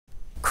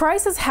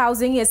Crisis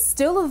housing is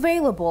still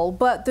available,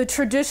 but the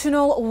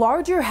traditional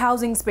larger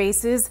housing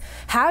spaces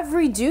have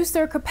reduced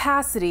their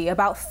capacity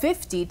about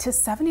 50 to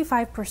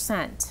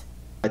 75%.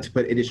 To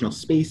put additional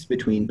space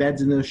between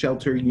beds in those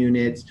shelter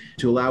units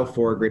to allow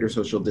for greater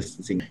social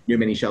distancing.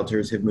 Many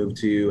shelters have moved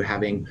to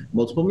having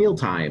multiple meal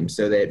times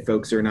so that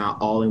folks are not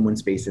all in one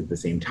space at the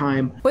same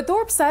time. But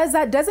Thorpe says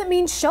that doesn't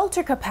mean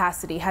shelter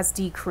capacity has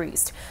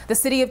decreased. The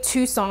city of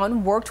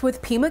Tucson worked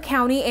with Pima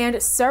County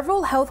and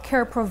several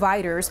healthcare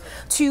providers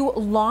to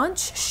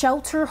launch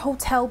shelter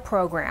hotel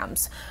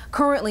programs.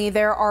 Currently,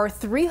 there are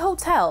 3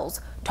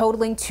 hotels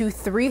totaling to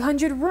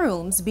 300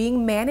 rooms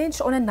being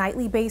managed on a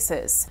nightly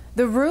basis.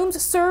 The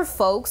rooms serve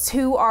folks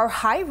who are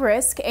high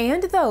risk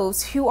and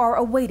those who are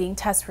awaiting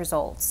test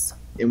results.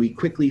 And we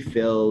quickly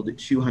filled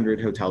 200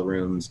 hotel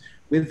rooms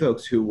with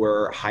folks who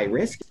were high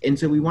risk. And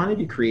so we wanted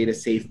to create a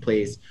safe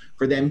place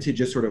for them to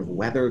just sort of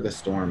weather the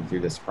storm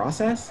through this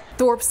process.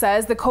 Thorpe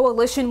says the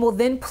coalition will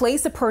then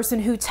place a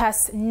person who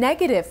tests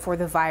negative for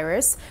the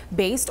virus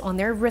based on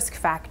their risk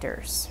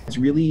factors. It's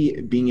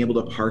really being able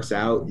to parse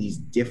out these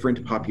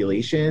different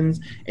populations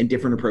and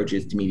different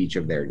approaches to meet each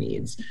of their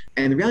needs.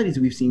 And the reality is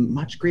we've seen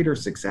much greater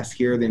success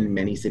here than in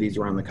many cities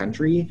around the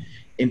country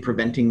in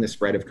preventing the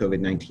spread of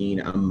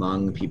COVID-19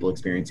 among people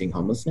experiencing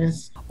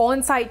homelessness.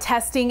 On-site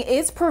testing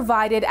is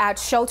provided at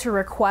Shelter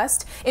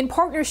Request in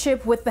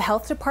partnership with the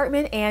Health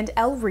Department and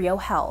El Rio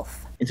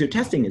Health. And so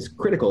testing is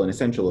critical and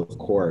essential, of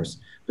course,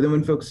 but then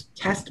when folks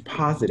test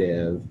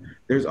positive,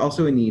 there's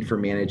also a need for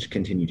managed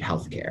continued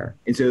health care.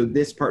 And so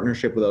this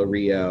partnership with El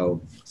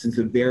Rio, since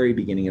the very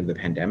beginning of the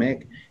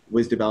pandemic,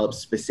 was developed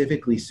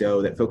specifically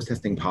so that folks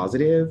testing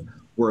positive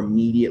were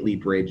immediately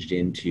bridged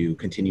into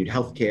continued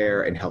health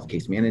care and health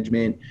case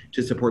management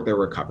to support their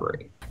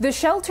recovery. The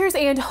shelters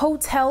and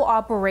hotel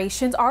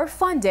operations are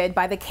funded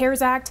by the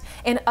CARES Act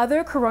and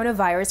other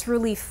coronavirus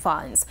relief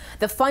funds.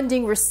 The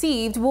funding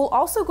received will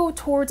also go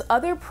towards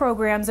other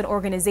programs and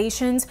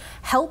organizations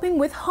helping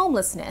with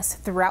homelessness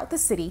throughout the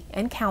city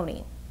and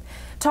county.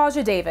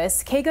 Taja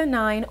Davis, KGUN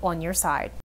 9 on your side.